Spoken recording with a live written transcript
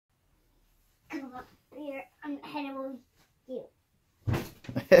Here, I'm heading with you.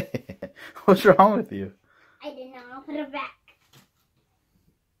 What's wrong with you? I didn't know. I'll put it back.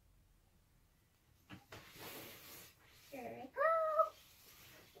 There we go.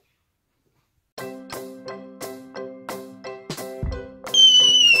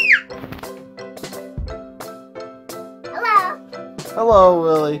 Hello. Hello,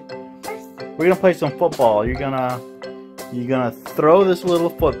 Willie. We're gonna play some football. You're gonna throw this little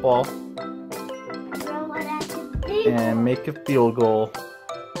football and make a field goal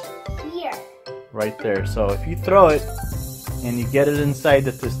here. Right there. So if you throw it and you get it inside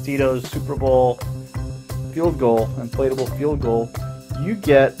the Tostitos Super Bowl field goal, inflatable field goal, you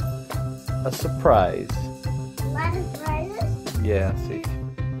get a surprise. A lot of prizes? Yeah, see.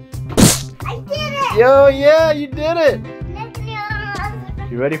 I did it! Yo, yeah, you did it!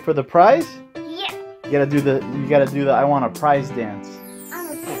 You You ready for the prize? Yeah. You gotta do the I want a prize dance.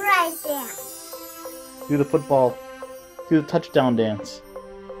 I'm a prize dance. Do the football, do the touchdown dance.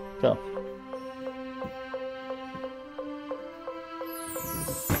 Go.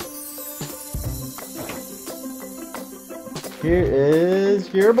 Here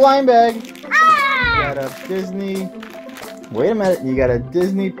is your blind bag. Ah! You got a Disney, wait a minute, you got a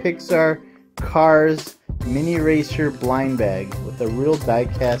Disney Pixar Cars Mini Racer blind bag with a real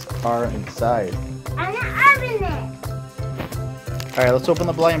die-cast car inside. I'm gonna open it. Alright, let's open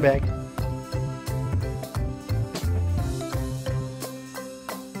the blind bag.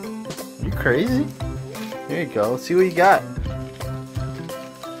 Are you crazy? Here you go, let's see what you got.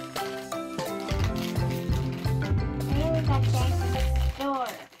 Maybe we got that from the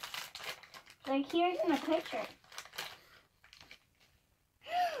store. Like here's in the picture.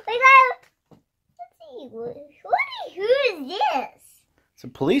 We got. Let's see. Who is this? It's a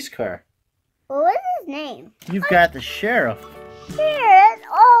police car. What was his name? You've got the sheriff. Sheriff.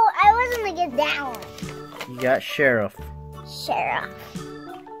 Oh, I wasn't gonna get that one. You got sheriff. Sheriff.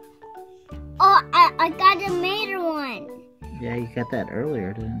 Oh, I got the mater one. Yeah, you got that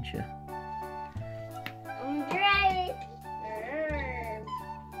earlier, didn't you? I'm driving.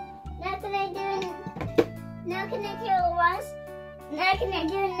 Now can I do it? Now can I kill us? Now can I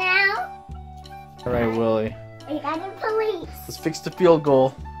do it now? Alright, Willie. We got the police. Let's fix the field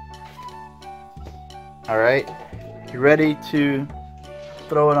goal. Alright. You ready to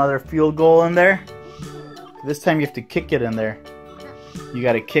throw another field goal in there? This time you have to kick it in there. You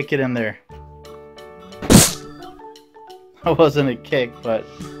gotta kick it in there. That wasn't a kick, but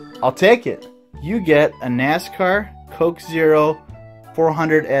I'll take it. You get a NASCAR Coke Zero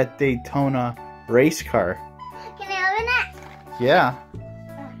 400 at Daytona Race Car. Can I open it? Yeah.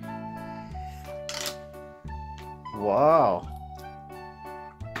 Wow.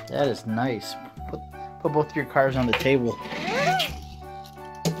 That is nice. Put both your cars on the table.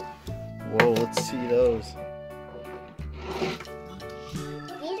 Whoa, let's see those.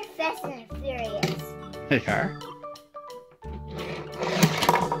 These are Fast and Furious. They are?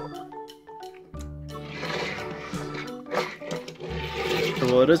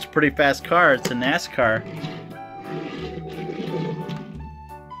 Well, it is a pretty fast car. It's a NASCAR.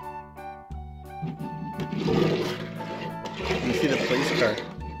 Let me see the police car.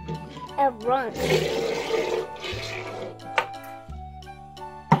 It runs. It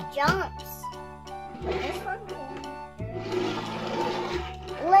jumps. This one.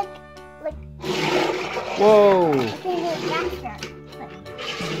 Look. Whoa! I can go faster.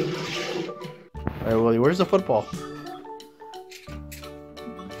 Alright, Willie, where's the football?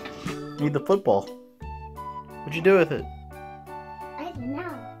 Need the football. What'd you do with it? I don't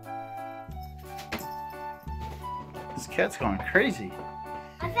know. This cat's going crazy.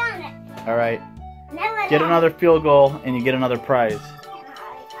 I found it. Alright, Never get another field goal and you get another prize.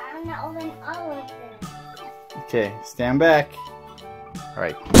 I'm gonna open all of them. Okay, stand back.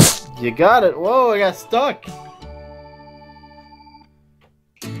 Alright, you got it. Whoa, I got stuck.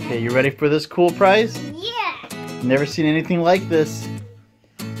 Okay, you ready for this cool prize? Yeah. Never seen anything like this.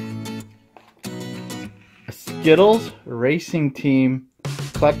 A Skittles Racing Team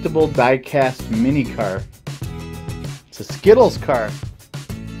Collectible Die-Cast Mini Car. It's a Skittles car.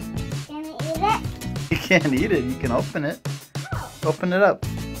 Can I eat it? You can't eat it, you can open it. Oh. Open it up.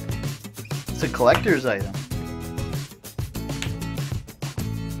 It's a collector's item.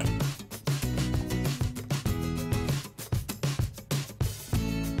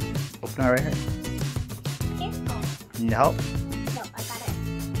 Open it right here. Here? Oh. Need help? No, I got it.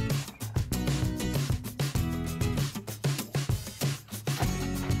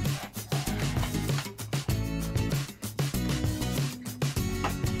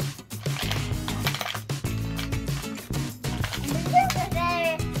 This is a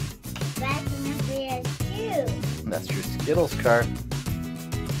better Fast and That's your Skittles car.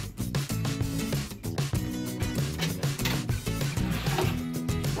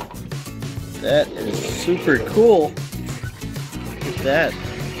 That is super cool. Look at that.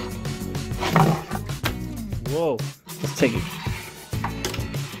 Whoa. Let's take it.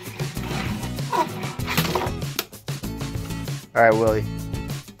 Alright, Willie.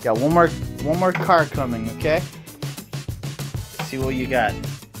 Got one more car coming, okay? Let's see what you got.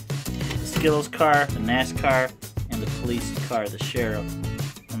 The Skittles car, the Nascar, and the police car, the sheriff.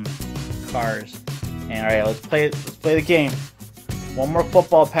 Cars. And alright, let's play the game. One more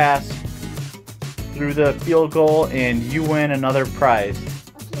football pass through the field goal and you win another prize.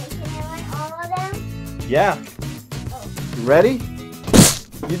 Okay, can I win all of them? Yeah. Oh. You ready?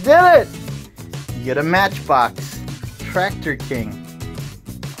 You did it! You get a Matchbox Tractor King.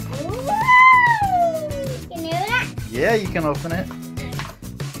 Woo! Can you do that? Yeah, you can open it.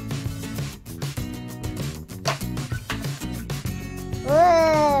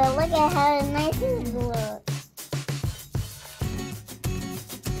 Whoa, look at how nice it looks.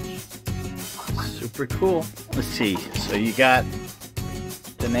 Super cool. Let's see. So you got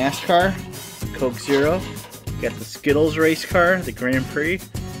the NASCAR Coke Zero. You got the Skittles race car, the Grand Prix.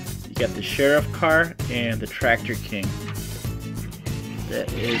 You got the sheriff car and the Tractor King.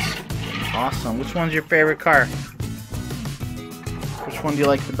 That is awesome. Which one's your favorite car? Which one do you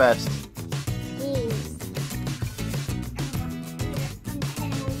like the best? These.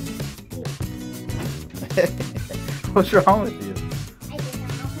 What's wrong with you? I did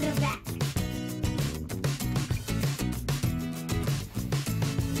not open it back.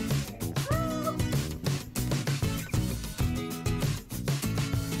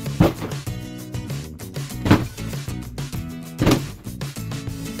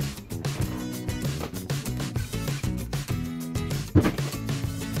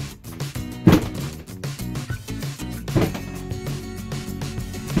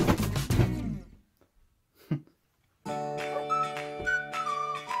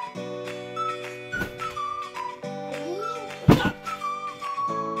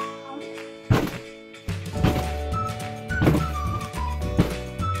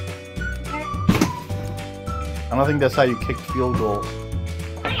 I don't think that's how you kick field goals.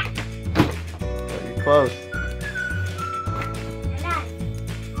 But you're close.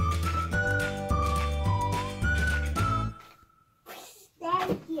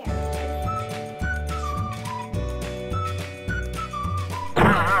 Stand here.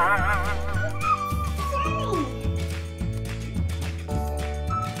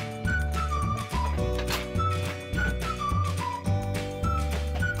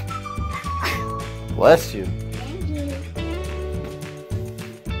 Bless you. Thank you.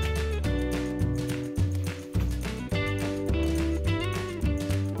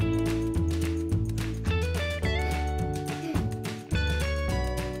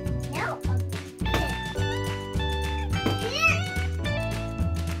 No.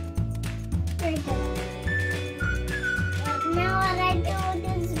 Very good. Now what I do with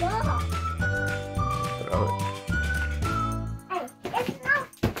this ball? Throw it. Hey, it's not.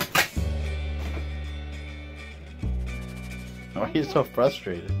 Why are you so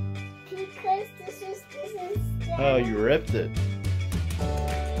frustrated? Because this is Oh, you ripped it.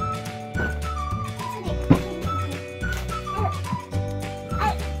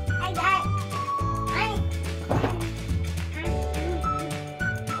 I got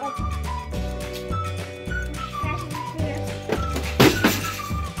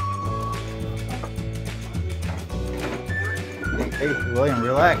Hey, William,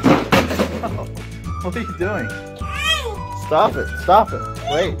 relax. What are you doing? Stop it. Stop it.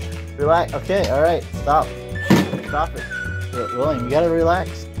 Wait. Relax. Okay, alright. Stop. Stop it. William, you gotta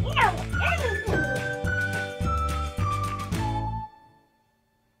relax.